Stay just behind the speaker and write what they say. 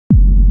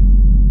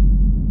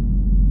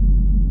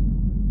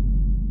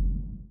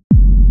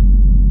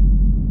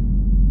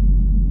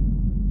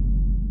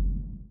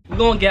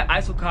gonna get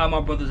ISOKAI my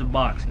brothers a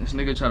box. This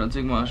nigga try to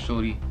take my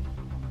shorty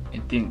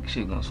and think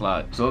shit gonna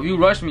slide. So if you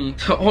rush me,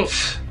 hold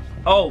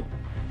on.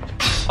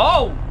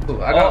 Oh!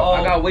 I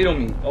got weight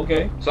on me.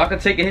 Okay. So I can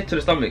take a hit to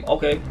the stomach.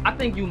 Okay. I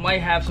think you might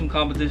have some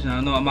competition. I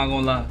know, I'm not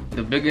gonna lie.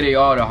 The bigger they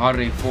are, the harder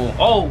they fall.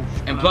 Oh!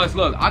 And plus,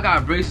 look, I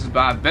got braces, but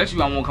I bet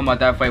you I won't come out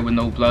that fight with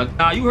no blood.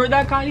 Nah, you heard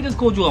that, Kai? He just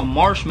called you a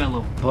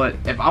marshmallow. But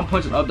if I'm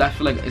punching up, I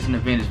feel like it's an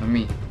advantage for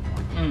me.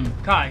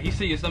 Kai, he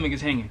said your stomach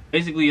is hanging.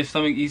 Basically, your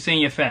stomach, he's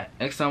saying you're fat.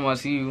 Next time I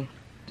see you,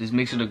 just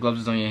make sure the gloves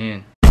is on your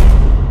hand.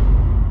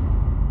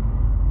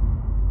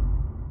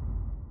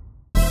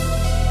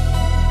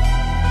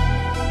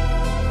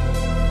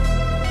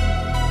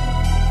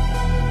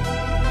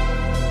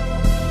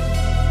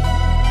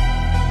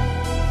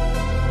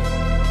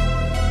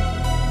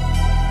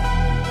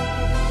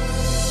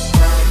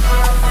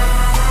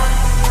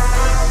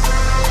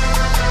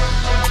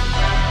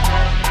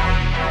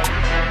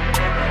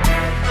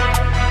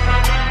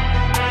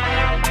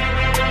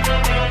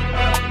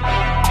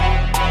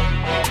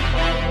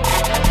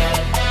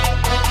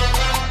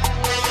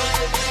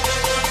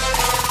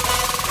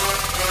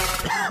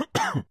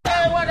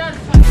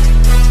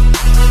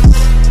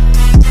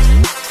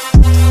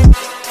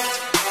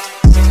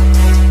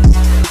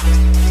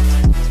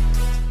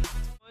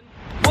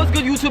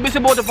 YouTube, it's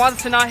your boy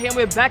Cenat here, and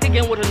we're back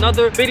again with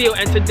another video.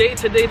 And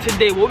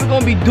today, what we're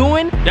gonna be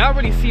doing, y'all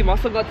already see, my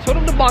son got showed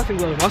him the boxing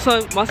gloves.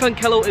 My son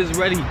Kello is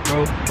ready,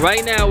 bro.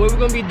 Right now, what we're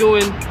gonna be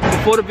doing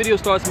before the video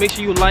starts, make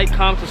sure you like,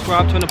 comment,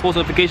 subscribe, turn the post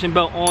notification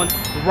bell on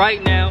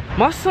right now.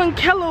 My son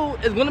Kello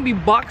is gonna be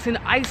boxing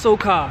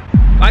ISOKAI.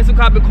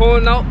 ISOKAI been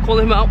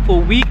calling him out for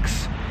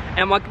weeks.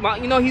 And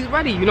you know, he's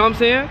ready, you know what I'm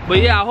saying? But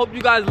yeah, I hope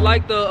you guys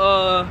like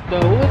the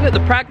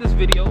practice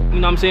video, you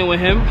know what I'm saying, with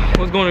him.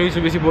 What's going on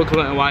YouTube? It's your boy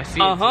KALEEL NYC.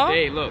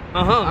 Today, look,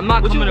 I'm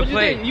not coming to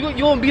play.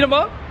 You won't beat him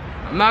up?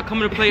 I'm not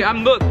coming to play.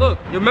 Look,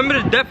 you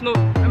remember the death note?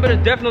 Remember the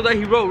death note that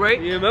he wrote,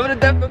 right? Yeah, remember the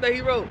death note that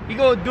he wrote? He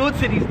gonna do it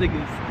to these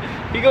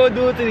niggas. He gonna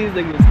do it to these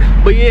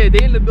niggas. But yeah,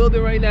 they in the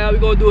building right now. We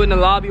gonna do it in the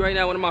lobby right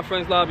now, one of my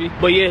friends' lobby.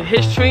 But yeah,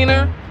 his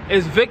trainer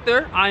is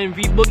Victor,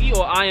 IMV Boogie,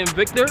 or I am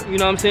Victor, you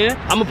know what I'm saying?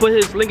 I'm gonna put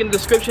his link in the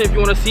description if you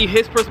wanna see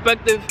his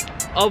perspective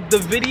of the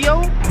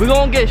video. We're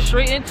gonna get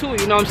straight into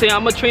it, you know what I'm saying?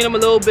 I'm gonna train him a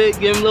little bit,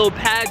 give him little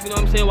pads, you know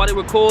what I'm saying, while they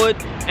record.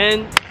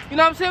 And, you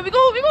know what I'm saying? We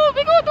gonna do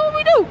what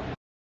we do.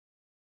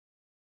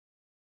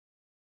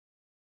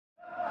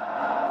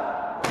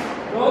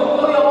 Don't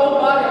throw your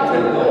whole body.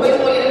 Don't waste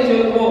my energy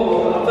on the wall,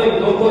 bro. I'll tell you,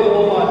 don't throw your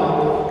whole body.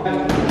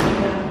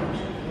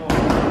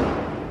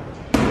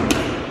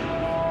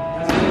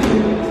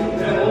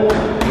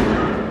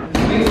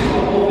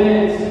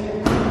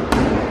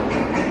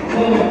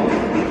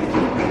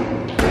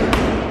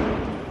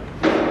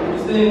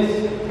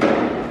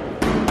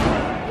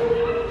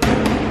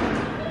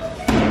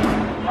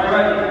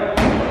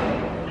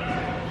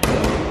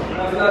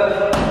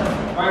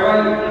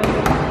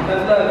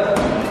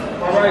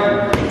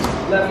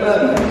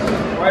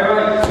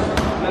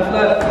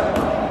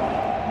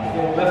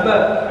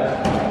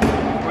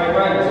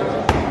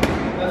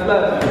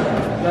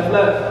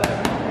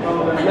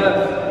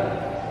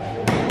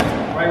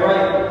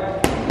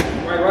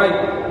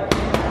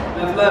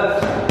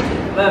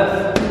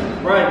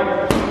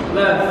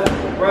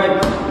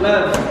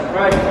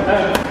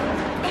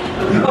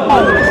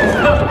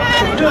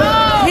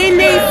 He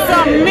needs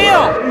some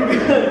milk.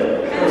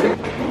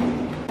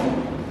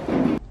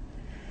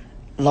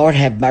 Lord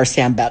have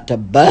mercy, I'm about to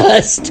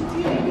bust.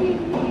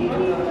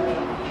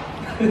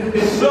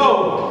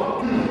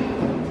 So,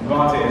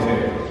 Devontae is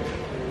here.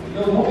 Yo,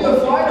 won't be a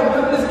fighter,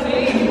 remember this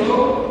cage, bro.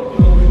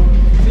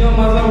 See on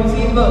my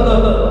 17,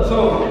 look.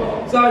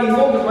 So, sorry, you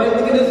focus, right?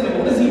 Look at this man.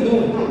 What is he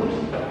doing?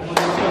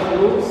 The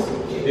rules?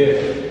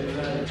 Yeah.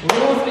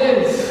 Rules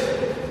is,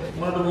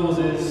 one of the rules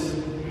is,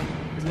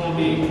 it's gonna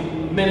be a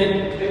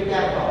minute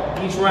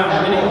each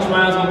round. Each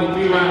round is gonna be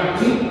 3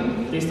 rounds.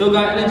 They still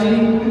got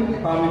energy,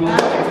 probably gonna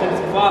extend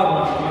to 5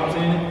 rounds, you know what I'm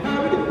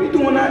saying? We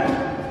doing that.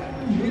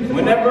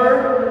 Whenever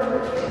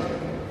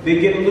they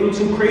get a little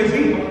too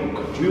crazy,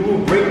 we will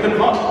break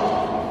them up.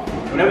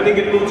 Whenever they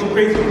get a little too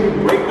crazy, we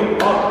will break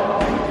them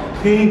up.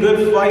 Clean,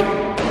 good fight.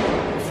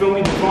 You feel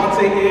me?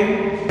 Devontae here,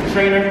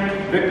 trainer.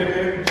 Victor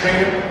here,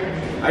 trainer.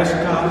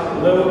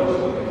 ISOKAI, Lil.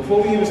 Before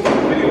we even start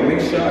the video,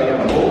 make sure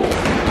y'all both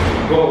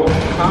go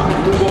comment.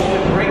 We're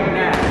going right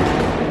now.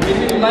 Make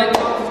sure you like,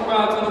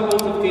 subscribe, turn the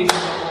post notifications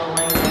on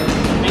right now.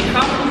 And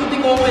comment who you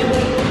think gonna win.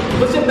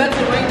 What's your bet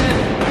right now?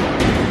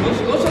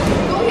 Go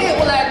ahead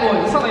with that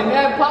noise. It sounds like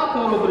mad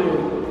popcorn over there.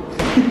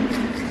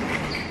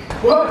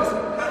 What?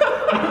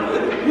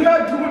 You're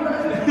not doing that.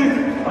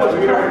 Oh,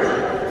 we are.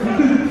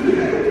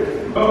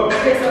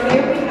 Okay, so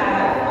here we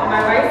have on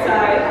my right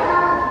side,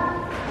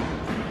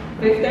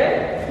 Victor,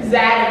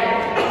 Zaddy.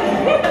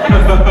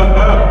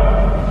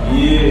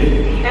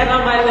 Yeah. And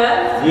on my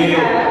left, we Yeah.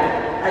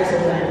 have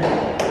ISOKAI.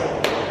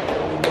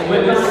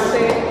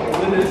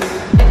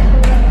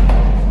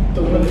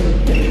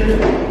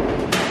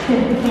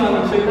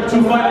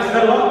 Two fighters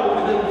step up.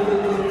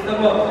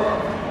 Step up.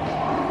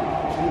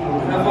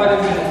 That fight is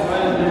in.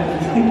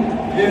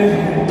 Yeah.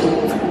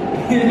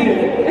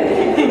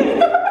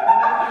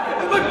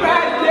 look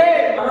bad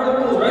dead. I heard the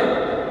rules, right?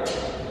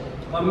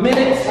 A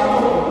minute.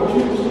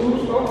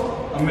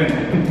 A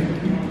minute.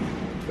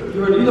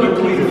 You know Good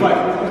clean fight.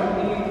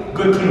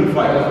 Good clean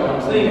fight. That's what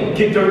I'm saying.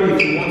 Get dirty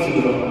if you want to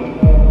though.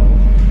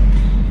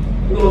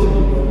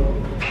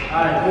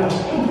 Alright, cool.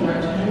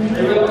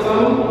 Everybody else on?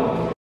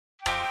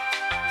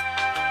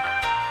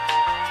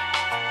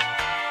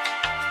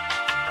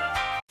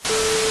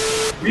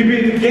 We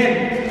beat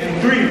again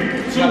in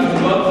 3, 2, 1,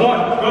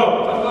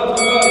 go.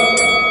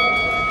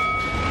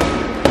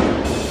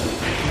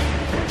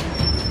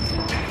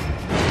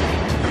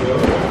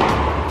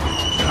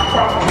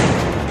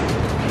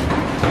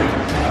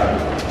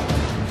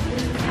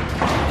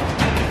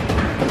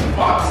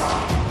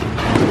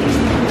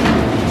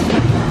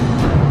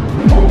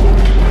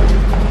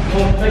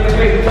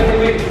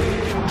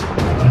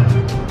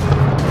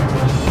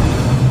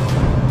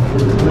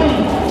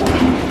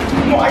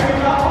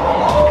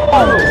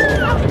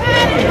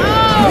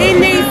 He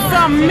needs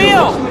some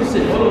milk.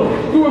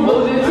 You were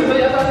holding it. I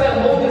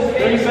said hold this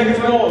 30 seconds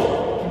more.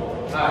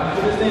 Alright,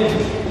 do this thing.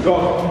 Go.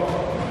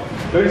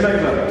 30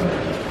 seconds left.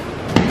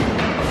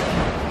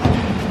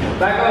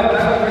 Back up,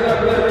 bring it up.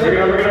 Bring it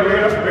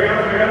up.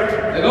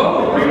 Let go.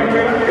 Bring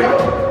it up.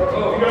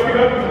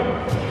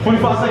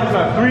 25 seconds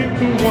left. 3,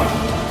 2, 1.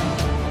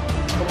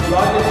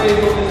 Lock your face,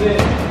 hold this in.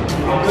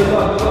 Good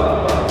luck.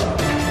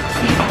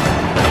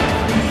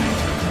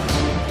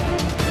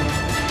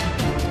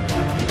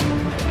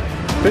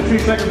 15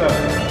 seconds left.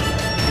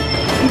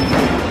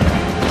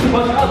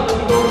 Punch out,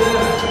 let's go down.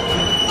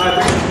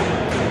 Alright,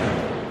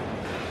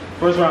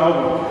 first round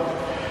over.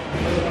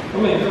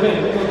 Come in.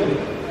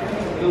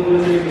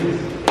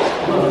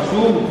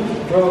 Shoot,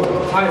 bro.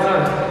 High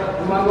time.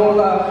 I'm not gonna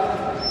lie.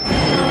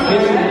 You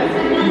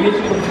hit you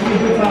a few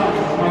good times.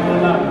 I'm not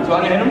gonna lie. So I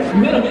didn't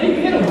hit him? You can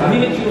hit him. He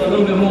hit you a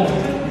little bit more.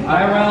 I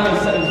ran out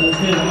of seconds with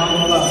him, I'm not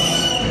gonna lie.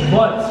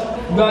 But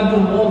you gotta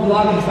do more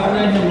blocking. Stop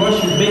letting him rush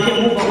you. Make him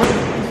move around.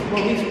 Bro,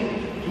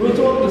 real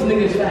talk, this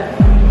nigga is fat.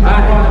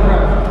 Alright, bro.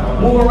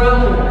 Move around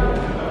him.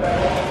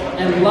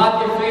 And block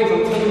your face. I'm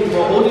telling you,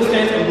 bro. Hold his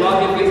stance and block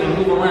your face and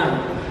move around.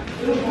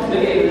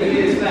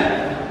 Nigga is fat.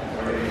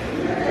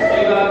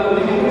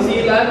 You see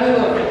he laughing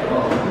up.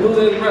 Lose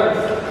his breath.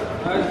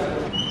 Alright?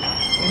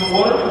 Some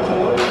water?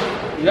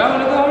 Y'all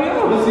wanna go?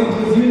 Let's see,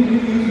 because you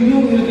know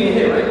you're getting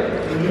hit, right?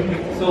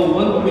 So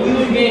when you know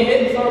you're getting hit,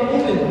 start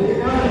moving. Move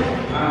around.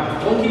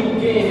 Don't keep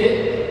getting hit.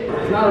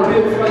 It's not a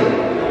real fight.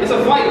 It's a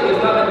fight, but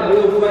it's not like a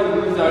real fight we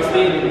use our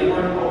stadium.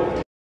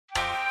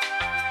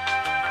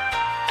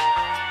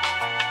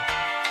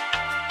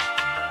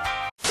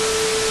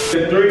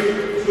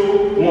 3,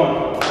 2,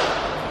 1.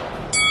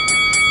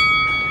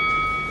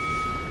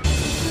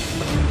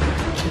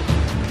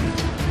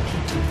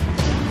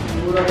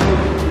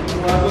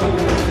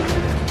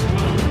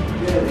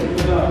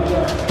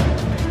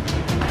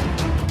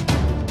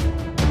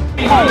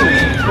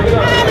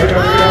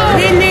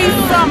 He needs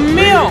some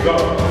milk.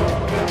 Go.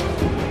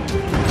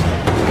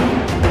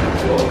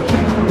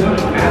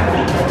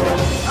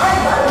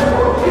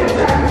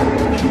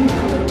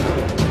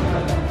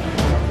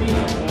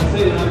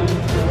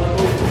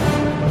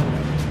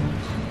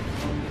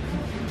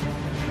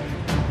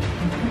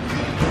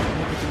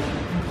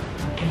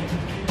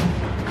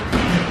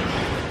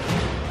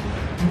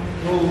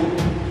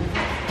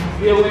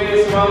 Yeah,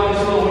 we're surrounding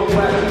slow when you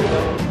back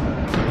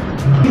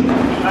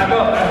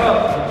up.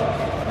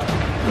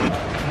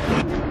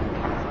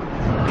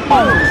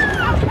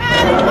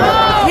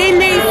 He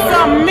needs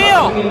some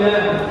milk.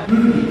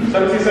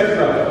 17 seconds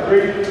left. 3,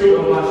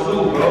 2, 1. My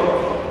shoe, bro.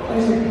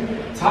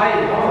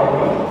 Tired, bro.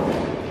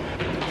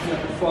 It's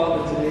like a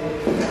father today.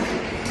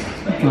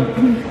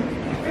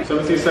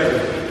 17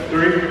 seconds.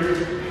 3,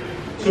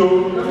 2,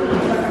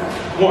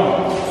 1.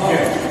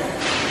 Yeah.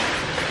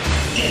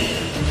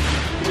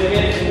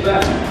 Move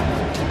back.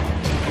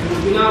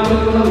 You're not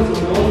moving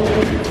so don't. Move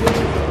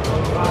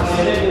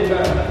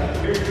back.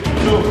 3, 2,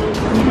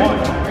 1.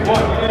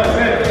 That's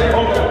it.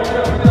 Over.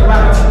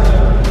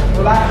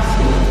 Relax.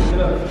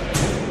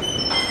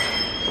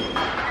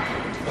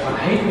 I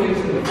hate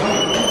wasting the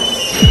fight.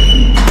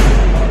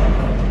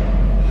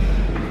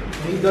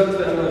 He ducks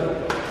that way.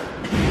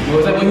 What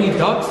was that when he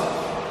ducks?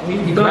 He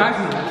grabs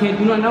me. I can't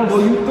do nothing else. Bro,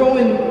 you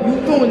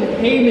throwing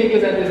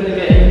haymakers at this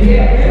nigga.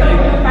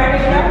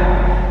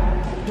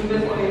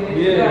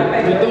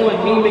 Yeah, you're throwing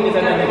haymakers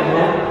at that nigga,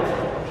 bro.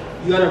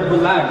 You gotta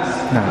relax.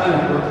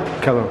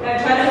 Nah, Kello, And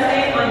try to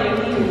stay on your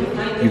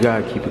knees. you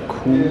gotta keep it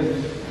cool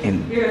and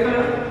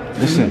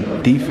listen.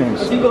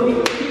 Defense. He goes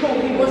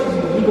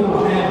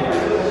down.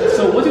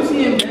 So once you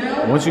see him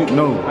down, Once you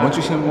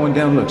see him going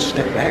down, look,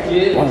 step back.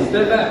 yeah, Boom.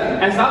 step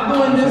back and stop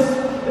doing this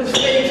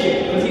fake shit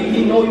because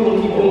he know you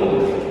gonna keep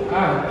doing it.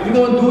 Alright, if you're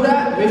gonna do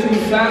that, make sure you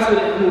faster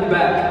and move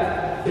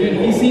back.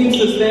 He seems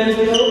to stand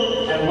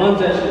still and lunge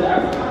that shit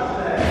after.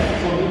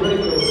 So be ready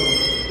for it.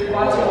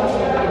 Watch it.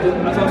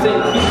 That's what I'm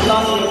saying. Keep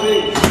blocking your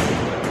face.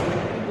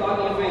 Keep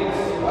blocking your face.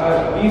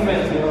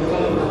 Defense, you know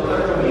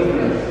what I'm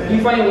saying? He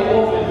fighting with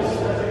offense.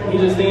 He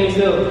just staying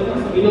still.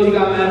 You know he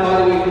got mad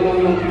body weight. You know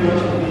he don't keep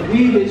rushing.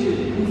 Weave this shit.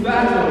 Move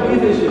faster.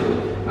 Weave this shit.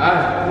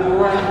 Alright,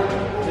 move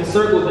around in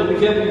circles. And be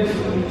careful. You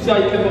see how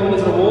you keep moving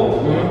into the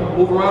wall?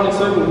 Move around in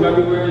circles. You gotta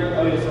be where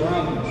it's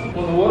surrounding.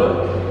 On the water?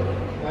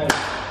 Alright.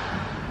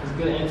 That's a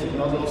good answer. I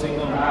was gonna say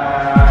no.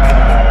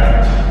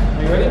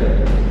 Are you ready?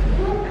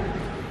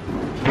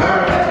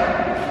 Alright.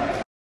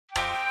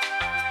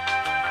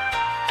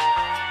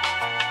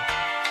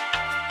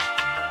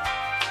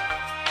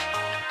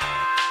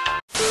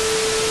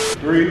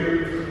 3,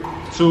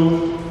 2,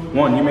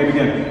 1. You may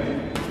begin.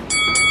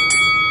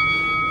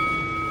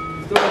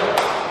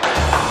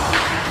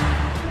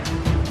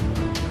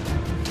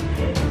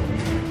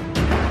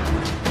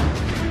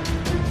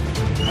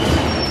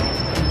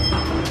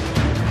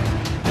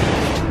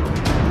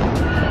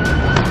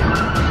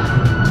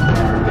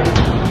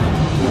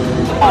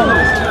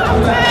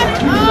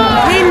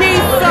 He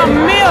needs some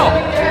milk.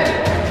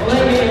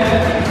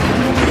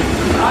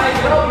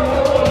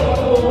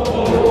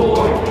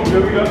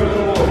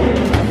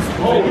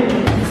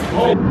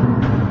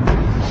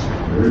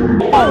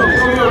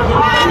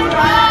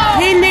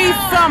 He needs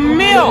some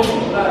milk.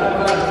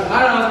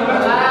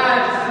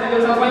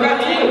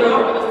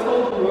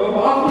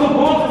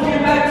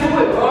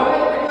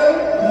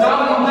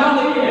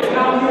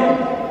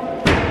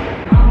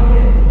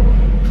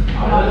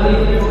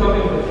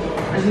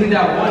 I just need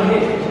that one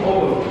hit. It's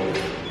over.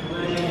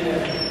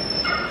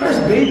 That's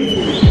baby.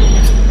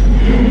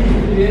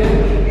 Yeah.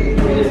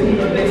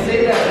 They say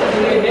that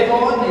when they hit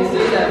hard, they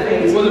say that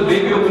it was a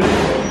baby over there.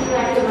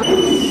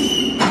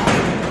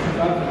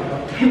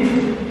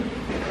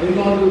 What you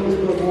gonna do is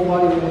put more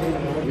body in there.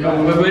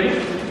 Yeah, we're ready?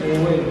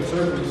 Yeah, wait,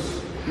 circles.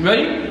 You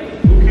ready?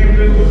 Who came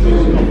through with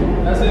this?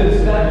 That's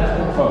it.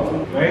 That's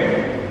Oh, right?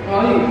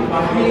 I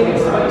hate it.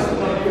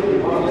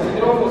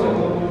 Get off for a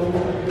second.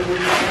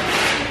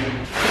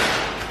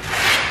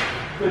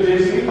 Good,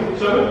 JC.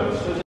 Sir?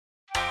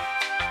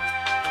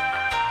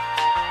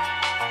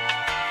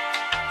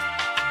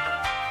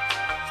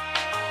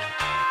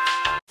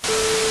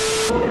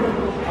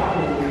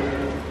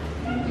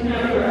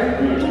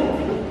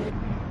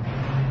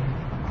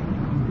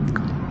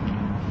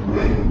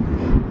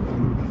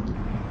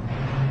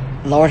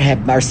 Lord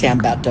have mercy, I'm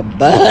about to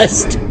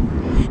bust.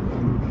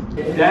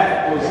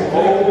 That was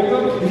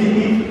OD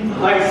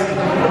ice.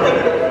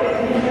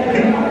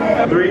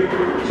 3,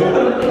 2,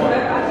 1.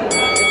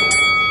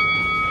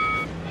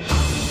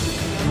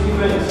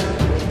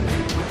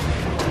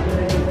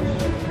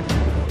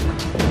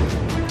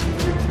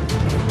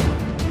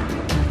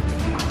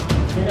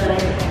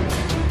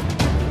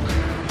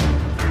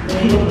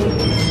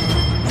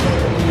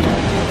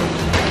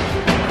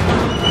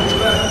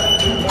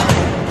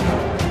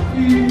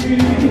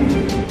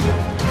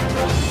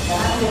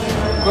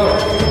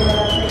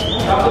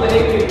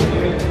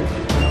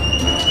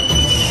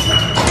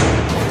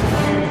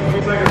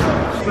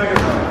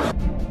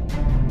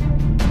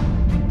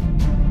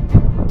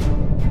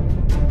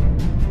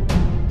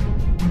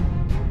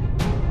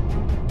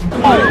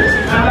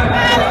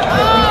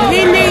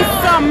 He needs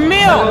some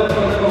milk.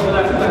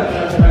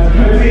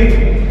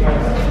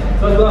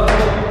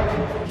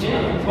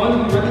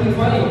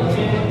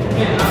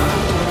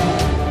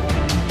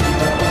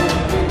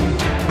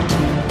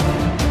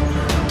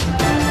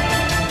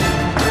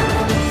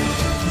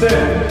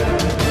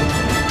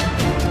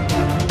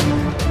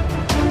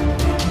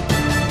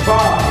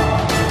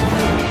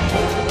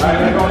 Alright,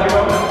 let's go.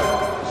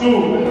 2,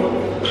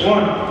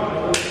 1.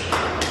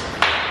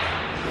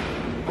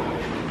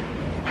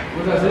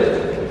 That's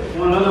it?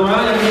 Want another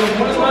round? You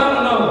want this round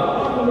or no?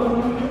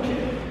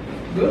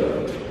 Good?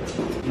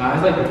 Nah,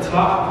 it's like the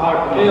top part.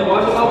 Yeah,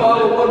 watch it out.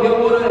 Get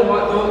water and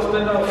don't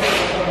expend out.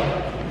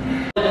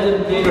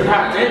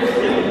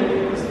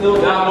 Still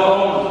down low.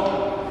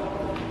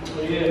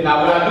 Yeah. Now,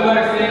 what I do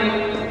like saying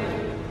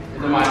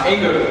is in my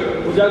anger.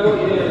 Would y'all go?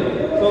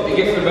 Yeah. So It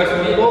gets the best of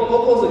me. Go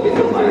closer. Get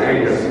closer. My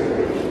anger.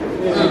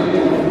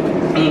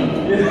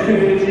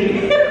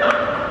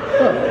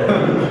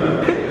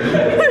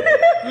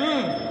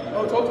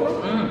 Oh, talk to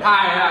him.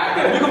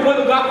 Alright. You can put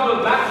the back on.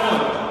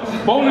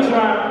 Bonus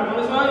round.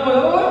 Bonus round, you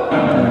want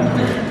to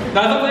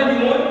Now, it's up to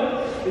everyone.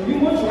 If you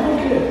want, you don't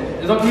care.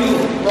 It's up to you.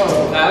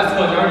 Nah, that's too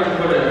much. I already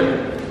put it in.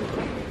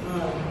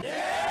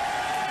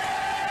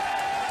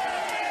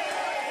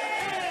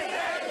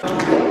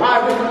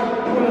 Alright, we're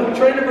gonna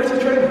trainer versus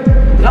trainer.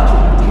 No.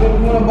 You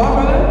wanna box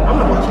right there? I'm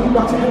gonna box you. You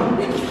boxing him.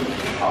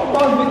 I'll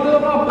box Victor.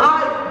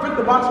 Alright,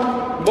 Victor boxing.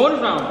 Bonus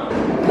round.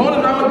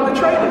 Bonus round with the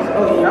trainers. Oh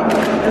yeah, I'm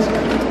gonna this one.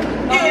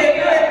 Yeah.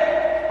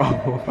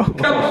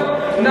 Come on.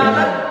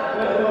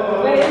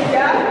 Nah. Wait,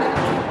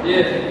 yeah.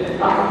 Yeah.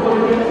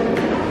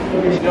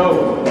 Yo.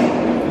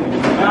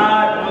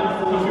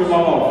 Nah, push your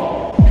mom off.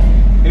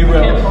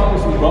 Anywhere else?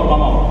 Rub my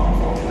mouth.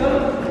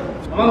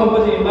 I'm not gonna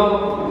put it in your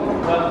mouth.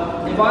 But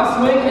if I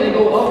swing and it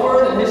go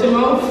upward and hit your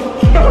mouth,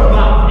 I'm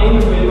not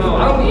aiming for your mouth.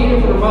 I don't be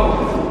aiming for the mouth.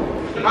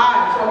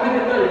 Alright, so I'm in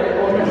the 30, right?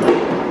 4 minutes.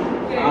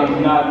 I'm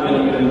not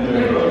doing it in the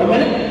A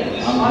minute?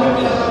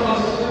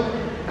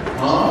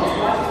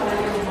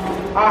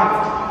 Alright.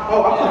 Oh,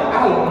 I put an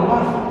hour on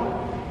one.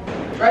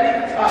 Ready?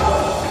 Alright, go.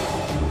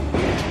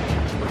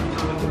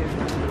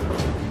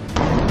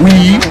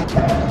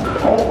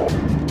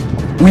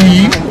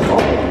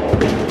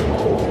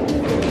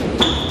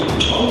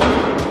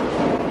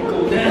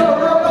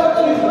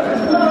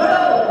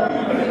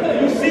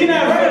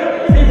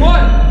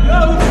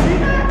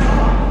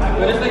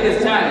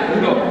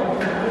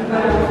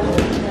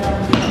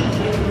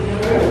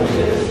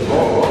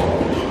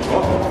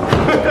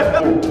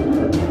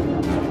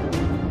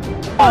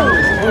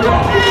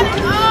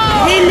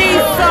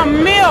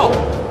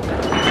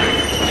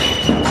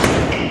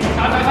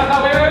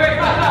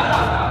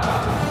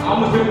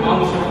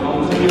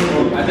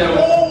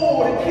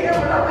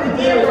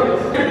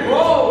 This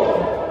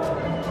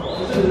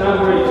is not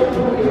ready.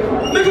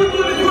 Nigga, we're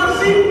doing the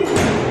UFC.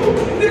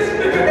 This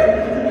nigga.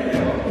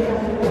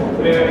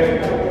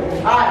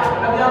 Yeah. Alright,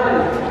 I'm now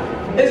ready.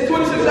 It's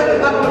 26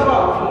 seconds, not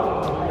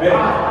 25.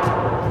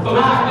 Yeah. So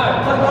let's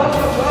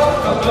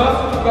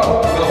go.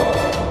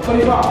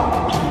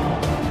 25.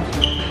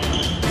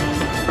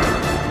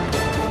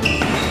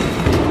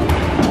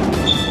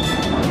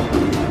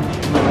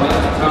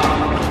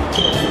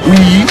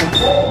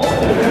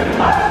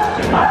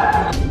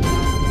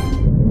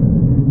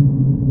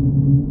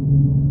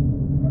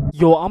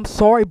 Yo, I'm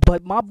sorry,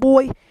 but my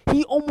boy,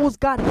 he almost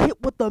got hit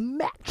with the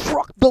Mack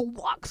Truck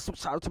Deluxe.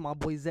 Shout out to my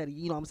boy Zeddy,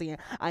 you know what I'm saying?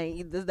 I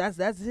ain't that's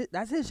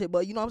his shit,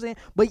 but you know what I'm saying?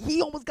 But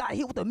he almost got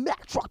hit with the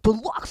Mack Truck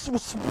Deluxe.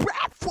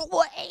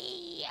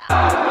 Respectfully.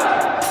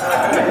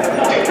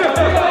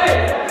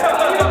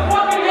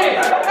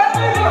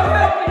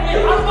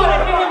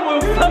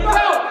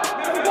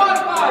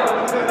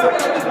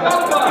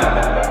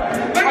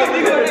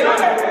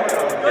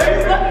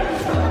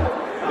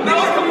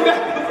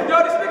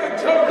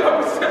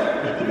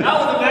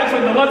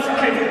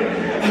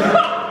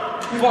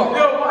 Yo,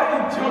 why you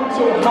jump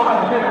so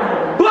high?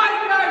 But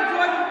you guys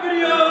enjoyed this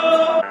video.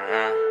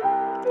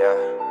 Yeah.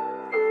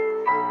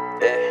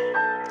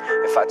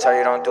 If I tell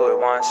you don't do it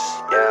once,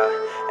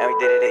 yeah, and we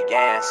did it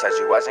again, said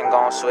you wasn't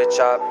gonna switch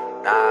up.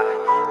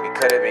 Nah, we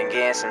could've been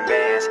getting some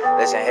bands.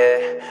 Listen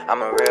here,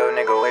 I'm a real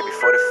nigga way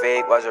before the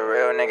fake. Was a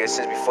real nigga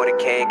since before the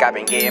cake. I've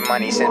been getting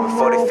money since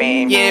before the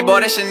fame. Yeah,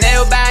 bought a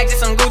Chanel bag, just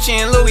some Gucci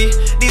and Louis.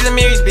 These are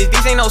Mary's bitch,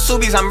 these ain't no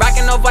Subies. I'm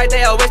rocking off white,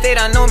 they all wish they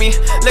done knew me.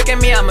 Look at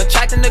me, I'm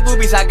attracting the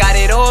groupies. I got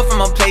it all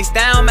from a place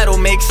down. Metal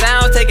make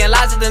sound, taking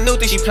lots of the new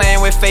thing. She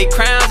playing with fake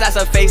crowns, that's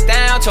her face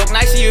down. Talk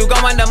nice to you, go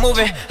under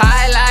moving.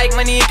 I like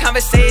money and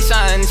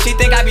conversation. She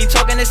think I be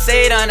talking to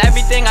Satan.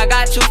 Everything I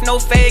got, truth, no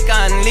fake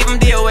on. Leave them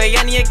DOA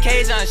any occasion.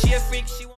 She a freak, she